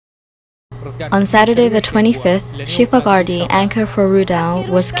On Saturday the 25th, Shifa Gardi, anchor for Rudaw,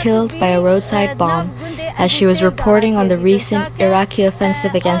 was killed by a roadside bomb as she was reporting on the recent Iraqi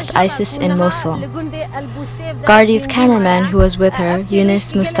offensive against ISIS in Mosul. Gardi's cameraman, who was with her,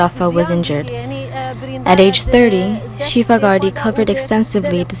 Younis Mustafa, was injured. At age 30, Shifa Gardi covered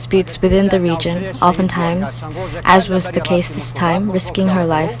extensively disputes within the region, oftentimes, as was the case this time, risking her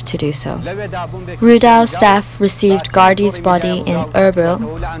life to do so. Rudaw staff received Gardi's body in Erbil,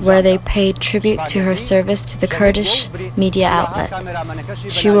 where they paid tribute to her service to the Kurdish media outlet.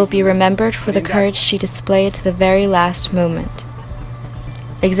 She will be remembered for the courage she displayed to the very last moment.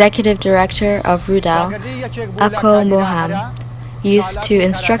 Executive Director of Rudaw, Ako Moham, used to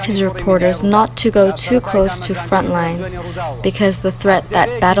instruct his reporters not to go too close to front lines because the threat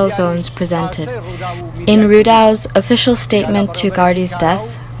that battle zones presented. In Rudaw's official statement to Gardi's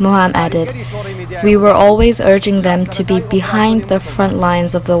death, Moham added, "We were always urging them to be behind the front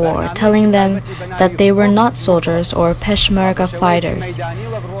lines of the war, telling them that they were not soldiers or Peshmerga fighters.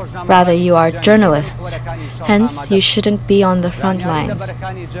 Rather, you are journalists. Hence, you shouldn't be on the front lines."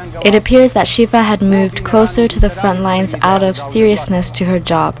 It appears that Shifa had moved closer to the front lines out of seriousness to her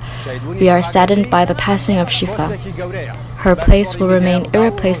job. We are saddened by the passing of Shifa. Her place will remain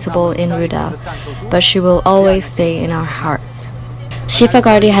irreplaceable in Rudaw, but she will always stay in our hearts. Shifa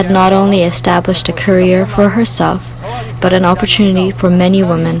Gardi had not only established a career for herself, but an opportunity for many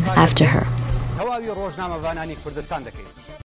women after her.